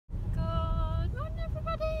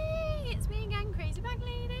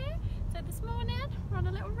this morning. We're on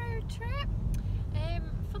a little road trip.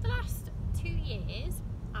 For the last 2 years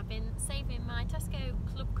I've been saving my Tesco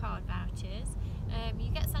club card vouchers. You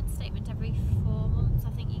get sent a statement every 4 months,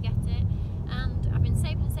 I think you get it, and I've been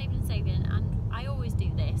saving and saving and saving, and I always do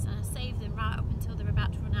this, and I save them right up until they're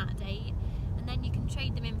about to run out of date, and then you can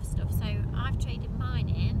trade them in for stuff. So I've traded mine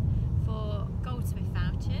in for goldsmith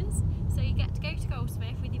vouchers, so you get to go to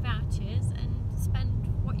Goldsmith with your vouchers and spend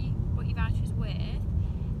what your voucher's worth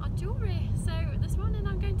on jewellery. So this morning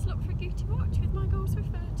I'm going to look for a Gucci watch with my goldsmith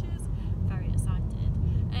vouchers. Very excited.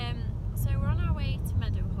 So we're on our way to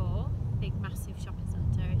Meadow, big massive shopping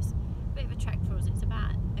centre. It's a bit of a trek for us. It's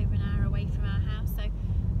about over an hour away from our house, so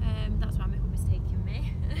that's why my hubby's taking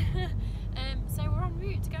me. So we're en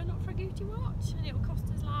route to go and look for a Gucci watch, and it'll cost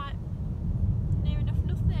us like near enough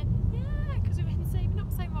nothing. Yeah, because we've been saving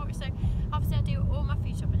up so much. So obviously I do all my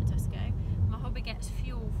food shopping at Tesco. My hubby gets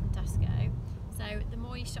fuel from Tesco. So the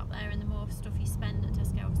more you shop there and the more stuff you spend at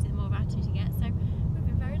Tesco, obviously the more vouchers you get. So we've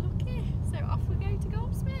been very lucky. So off we go to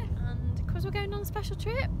Goldsmith. And because we're going on a special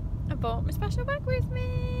trip, I bought my special bag with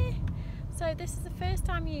me. So this is the first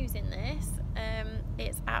time using this.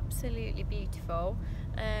 It's absolutely beautiful.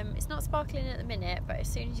 It's not sparkling at the minute, but as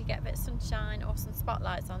soon as you get a bit of sunshine or some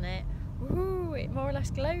spotlights on it, woohoo, it more or less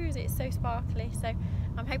glows. It's so sparkly. So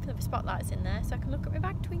I'm hoping there'll be spotlights in there so I can look at my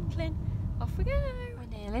bag twinkling. Off we go. We're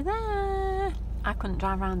nearly there. I couldn't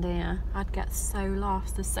drive around here. I'd get so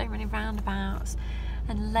lost. There's so many roundabouts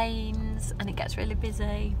and lanes, and it gets really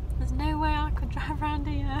busy. There's no way I could drive around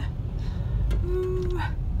here. Ooh.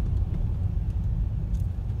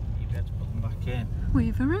 You better put them back in.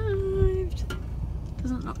 We've arrived.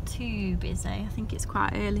 Doesn't look too busy. I think it's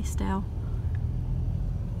quite early still.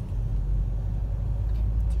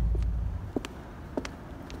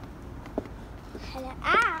 Hello.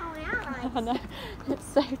 Ow, ow. Oh no, it's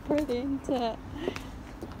so pretty, isn't it?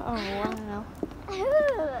 Oh wow.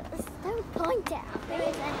 Ooh, don't point out. There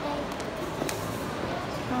is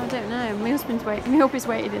Oh, I don't know. My husband's waiting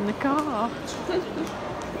in the car. Look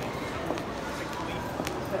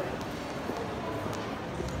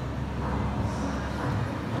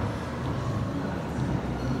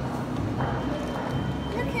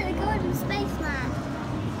at the golden spaceman.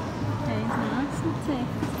 He's nice, isn't he?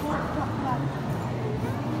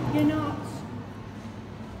 You're not.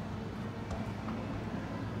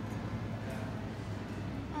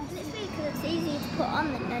 Literally, because it's easier to put on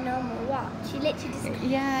than a normal watch. You literally just.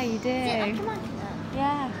 Yeah, you do. Is it like a magnet?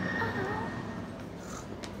 Yeah.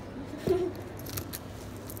 I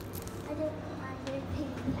don't mind doing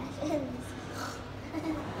pink lessons.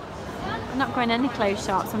 I'm not going any clothes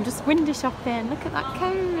shops. I'm just window shopping. Look at that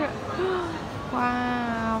coat.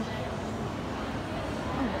 Wow.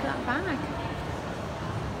 Oh, look at that bag.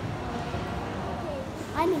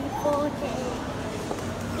 I need 40.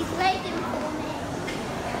 He's waiting for me.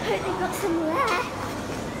 I hope they've got some left.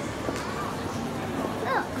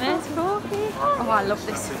 Look. There's Forky. Oh, I love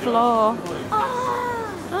this floor.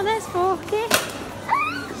 Oh, there's Forky.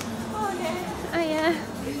 Oh no. Oh yeah.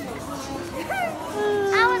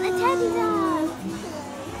 I want the teddy dog.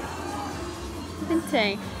 Isn't he?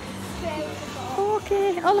 Forky.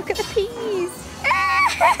 Oh, look at the peas.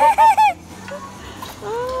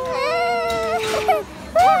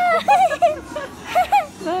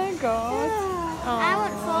 They're good. I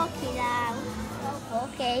want Forky now. Oh,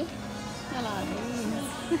 Forky. I like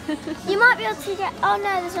these. You might be able to get. Oh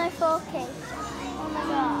no, there's no Forky. Oh my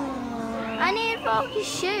god. I need Forky's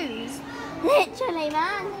shoes. Literally,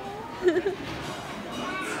 man. Forky!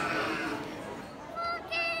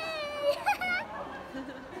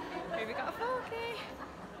 Here we got a Forky.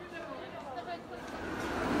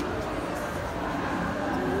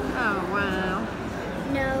 Oh wow.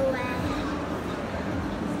 No way.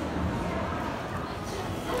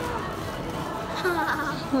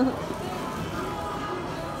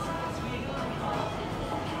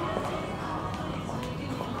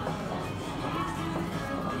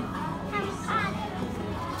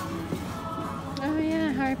 Oh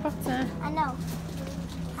yeah, Harry Potter. I know.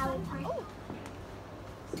 Harry Potter.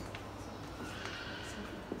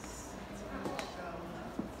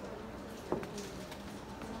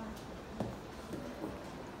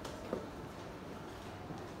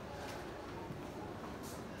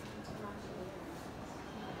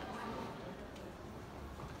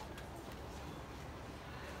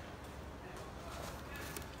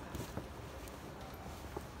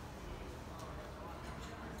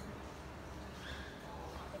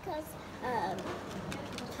 Because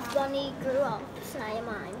Bonnie grew up, so am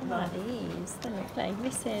I. What are these? They're lovely.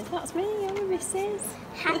 Mrs. That's me, I'm a Mrs.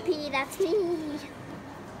 Happy, that's me.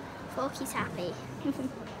 Forky's happy.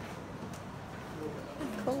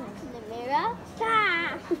 Cool. The mirror. mirror.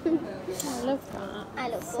 Ah. I love that. I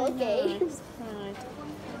look So forky. nice. Right.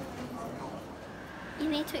 You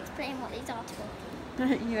need to explain what these are for.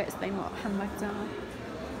 You explain what handbags are.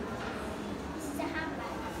 This is a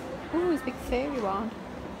handbag. Oh, it's a big furry one.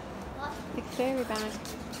 What? Big furry bag.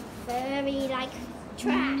 Furry like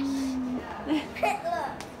trash. Look.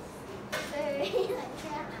 Furry like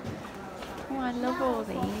trash. Oh, I love all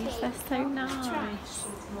these. They're so nice.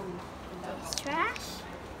 It's trash?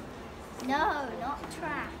 No, not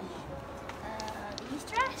trash. These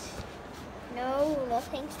trash? No,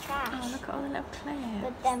 nothing's trash. Oh, look at all the little clips.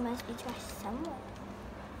 But there must be trash somewhere.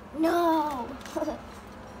 No!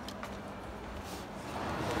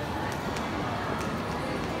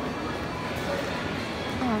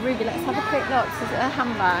 Oh, Ruby, let's have a quick look. So they're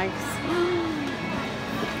handbags.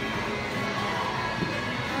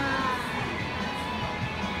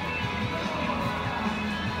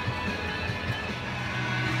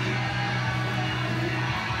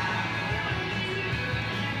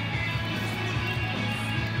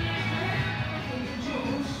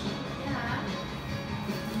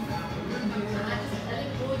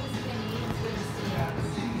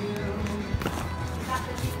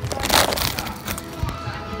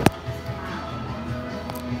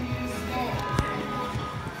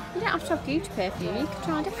 You don't have to have Gucci perfume, you can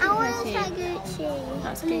try a different I want to perfume. try Gucci.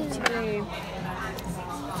 That's Gucci Blue.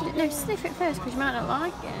 No, sniff it first because you might not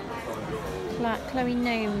like it. Like Chloe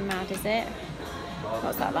Nomad, is it?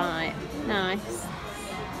 What's that like? Nice.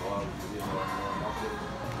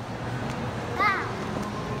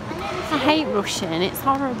 I hate rushing, it's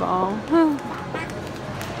horrible. Your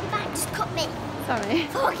back just cut me. Sorry.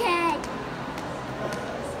 Okay.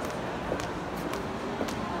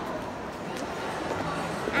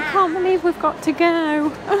 I can't believe we've got to go.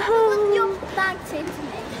 Put your bags into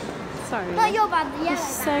me. Sorry. Not your bag, the yellow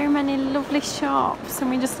There's bag. so many lovely shops and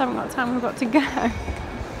we just haven't got time, we've got to go. At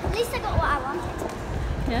least I got what I wanted.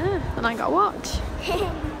 Yeah, and I got a watch. We both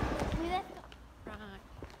got- Right,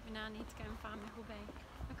 we now need to go and find my hubby.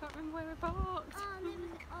 I can't remember where we parked.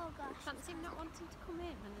 Oh gosh. Fancy him not wanting to come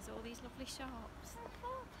in when there's all these lovely shops.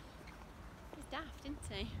 He's daft, isn't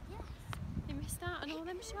he? Yes. He missed out on all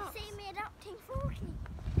them shops. See me adopting Forky.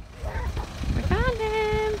 We found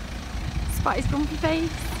him! Spot his grumpy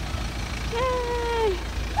face. Yay!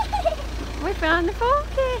 We found the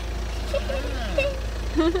Forky!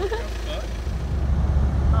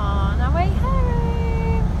 On our way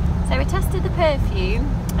home! So we tested the perfume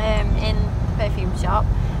in the perfume shop.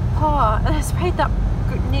 Oh, and I sprayed that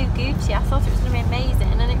new Gucci. I thought it was going to be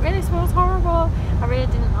amazing and it really smells horrible. I really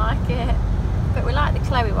didn't like it. But we like the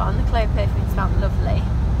Chloe one. The Chloe perfume smelled lovely.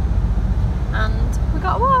 And we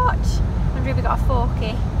got a watch. And Ruby got a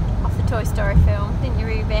Forky off the Toy Story film, didn't you,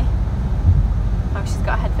 Ruby? Oh, she's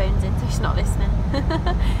got headphones in, so she's not listening.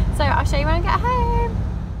 So I'll show you when I get home.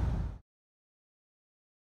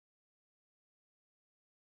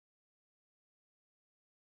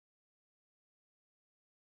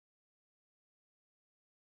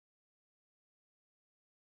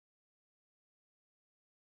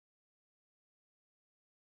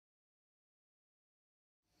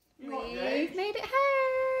 We've made it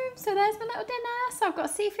home. So there's my little dinner. So I've got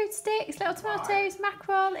seafood sticks, little tomatoes,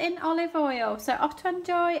 mackerel in olive oil. So off to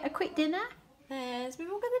enjoy a quick dinner. There's my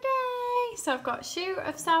mug of the day. So I've got Shoe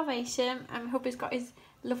of Salvation and my hubby's got his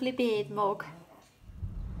lovely beard mug.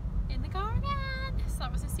 In the car again. So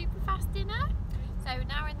that was a super fast dinner. So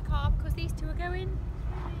now we're in the car because these two are going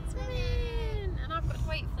swimming. And I've got to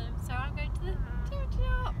wait for them. So I'm going to the toy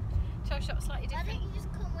shop. Toy shop's slightly Why different. don't you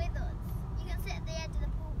just come with us? You can sit at the edge of the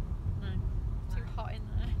pool. No, too hot in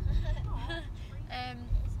there.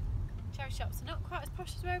 Cherry shops are not quite as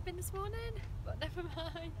posh as we've been this morning, but never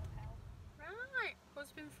mind. Right,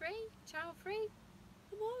 husband free, child free.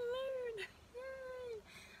 I'm all alone. Yay!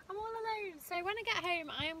 I'm all alone. So when I get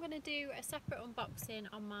home, I am going to do a separate unboxing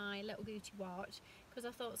on my little Gucci watch because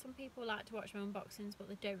I thought some people like to watch my unboxings, but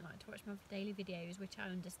they don't like to watch my daily videos, which I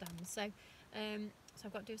understand. So, so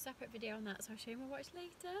I've got to do a separate video on that. So I'll show you my watch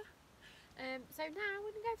later. So now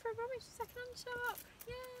we're going to go for a rummage second-hand shop.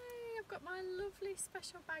 Yay! I've got my lovely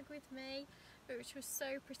special bag with me, which was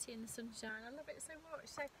so pretty in the sunshine. I love it so much.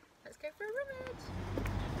 So let's go for a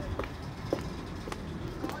rummage.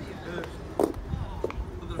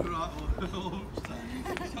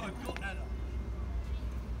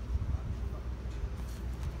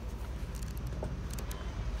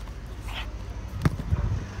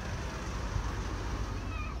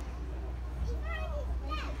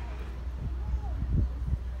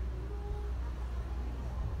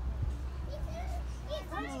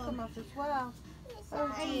 Come off as well.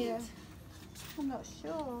 Oh dear. I'm not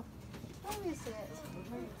sure. Where is it?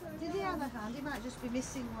 Did he have a hand? He might just be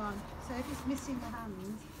missing one. So if he's missing a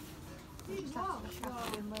hand, you just have to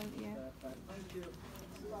shaft him, won't you?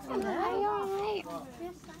 Hello, you alright?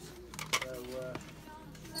 Yes,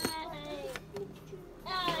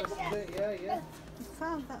 Yeah. he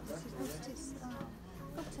found that, but he's lost his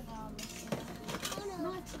button arm missing.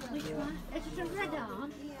 Which one? Is it a red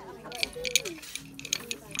arm?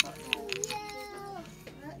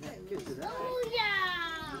 Oh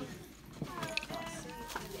yeah!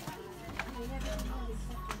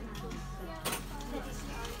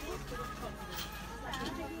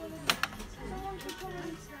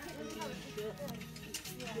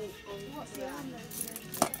 What's the arm though?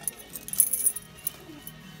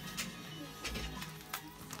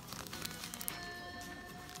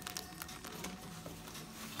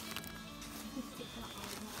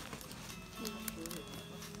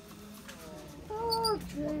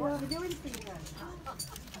 What are we doing for you then?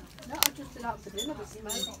 No, I've just been out for dinner this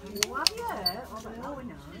morning. Oh, yeah. Oh, that's really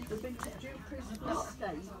nice. We've been to Christmas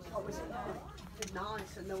steak. What was it? It's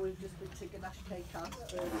nice, and then we've just been to Ganache Cake House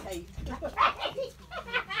for cake.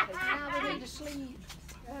 Now we need to sleep.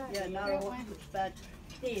 Yeah, now I want to go to bed.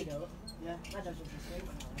 Here you go. Yeah. My dad doesn't sleep.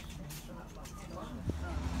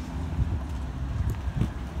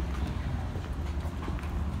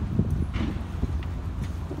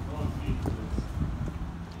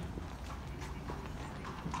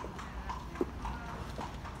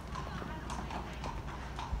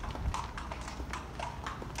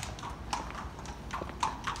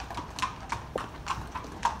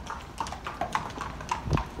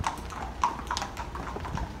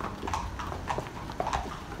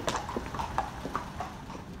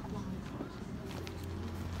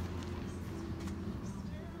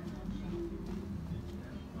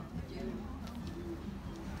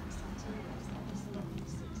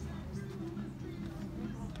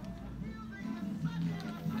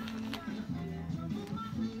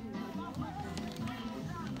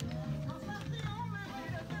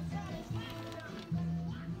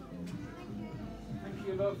 Thank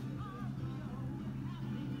you, love.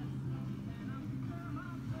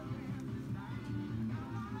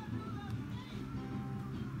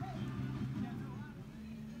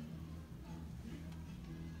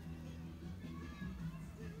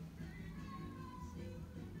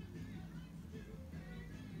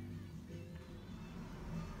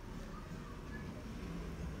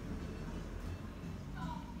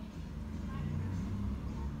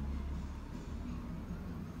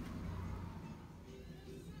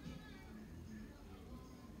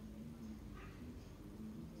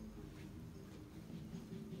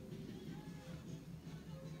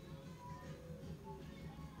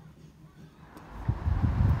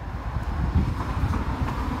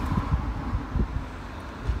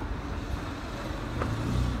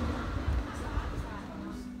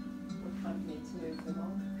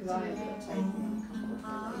 Because I ended up taking on a couple of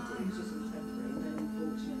her ladies just in temporary, and then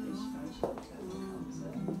unfortunately she found she had terminal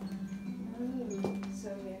cancer. So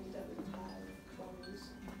we ended up with a pile of clothes.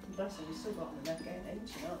 Bless her, we've still got them, they're getting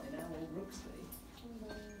ancient, aren't they now, all Ruxley?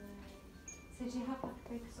 So do you have like a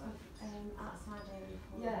big sort of outside area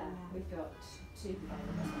for Yeah, them? we've got 2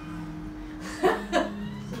 piles.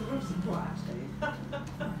 So Ruxley quite actually.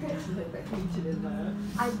 Gets a little bit heated in there.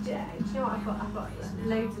 Do you know what I've got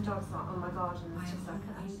loads of dogs on my garden. It's just like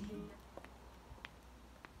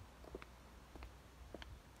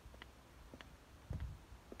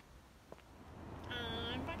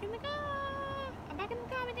I'm back in the car. I'm back in the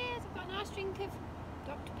car with this. I've got a nice drink of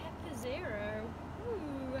Dr. Pepper Zero.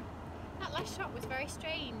 Ooh. That last shot was very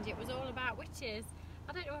strange. It was all about witches.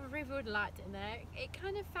 I don't know if River would have liked it in there. It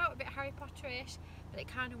kind of felt a bit Harry Potter-ish, but it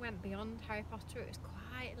kind of went beyond Harry Potter. It was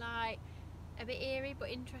quite like a bit eerie but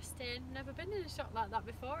interesting. Never been in a shot like that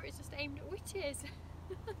before. It was just aimed at witches.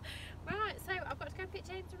 Right, so I've got to go pick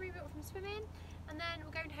James and Ruby up from swimming, and then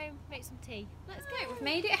we're going home to make some tea. Let's go. We've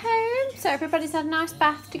made it home. So everybody's had a nice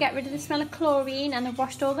bath to get rid of the smell of chlorine, and I've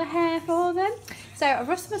washed all the hair for them. So I've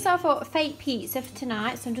rusted myself up a fake pizza for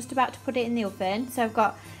tonight, so I'm just about to put it in the oven. So I've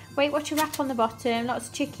got Weight Watcher wrap on the bottom, lots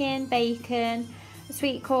of chicken, bacon,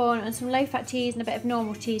 sweet corn and some low fat cheese and a bit of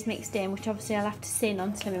normal cheese mixed in, which obviously I'll have to sin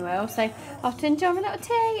on Slimming World. So I'll have to enjoy my little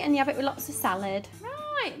tea and you have it with lots of salad.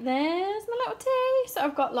 Right, there's my little tea. So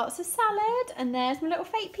I've got lots of salad and there's my little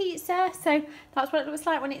fake pizza. So that's what it looks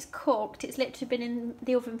like when it's cooked. It's literally been in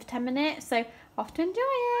the oven for 10 minutes, so I'll have to enjoy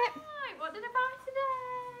it. Right, what did I buy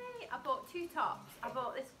today? I bought 2 tops. I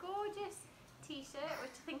bought this gorgeous t-shirt,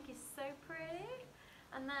 which I think is so pretty.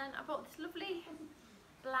 And then I bought this lovely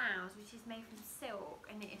blouse, which is made from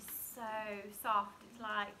silk, and it is so soft. It's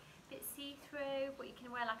like a bit see-through, but you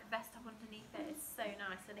can wear like a vest top underneath it. It's so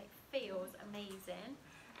nice, and it feels feels amazing.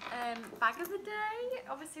 Bag of the day.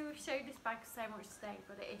 Obviously we've showed this bag so much today,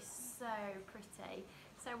 but it is so pretty.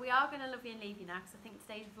 So we are going to love you and leave you now because I think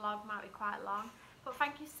today's vlog might be quite long. But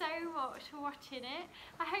thank you so much for watching it.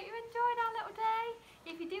 I hope you enjoyed our little day.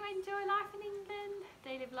 If you do enjoy life in England,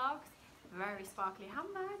 daily vlogs, very sparkly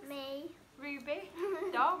handbags, Me. Ruby,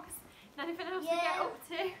 dogs, and anything else we get up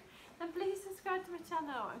to, then please subscribe to my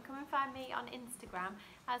channel and come and find me on Instagram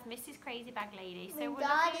as Mrs. Crazy Bag Lady. So we'll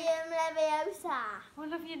love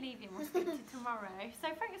you and leave you. We'll speak to you tomorrow. So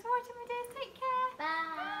thanks for watching my dears. Take care.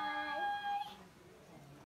 Bye.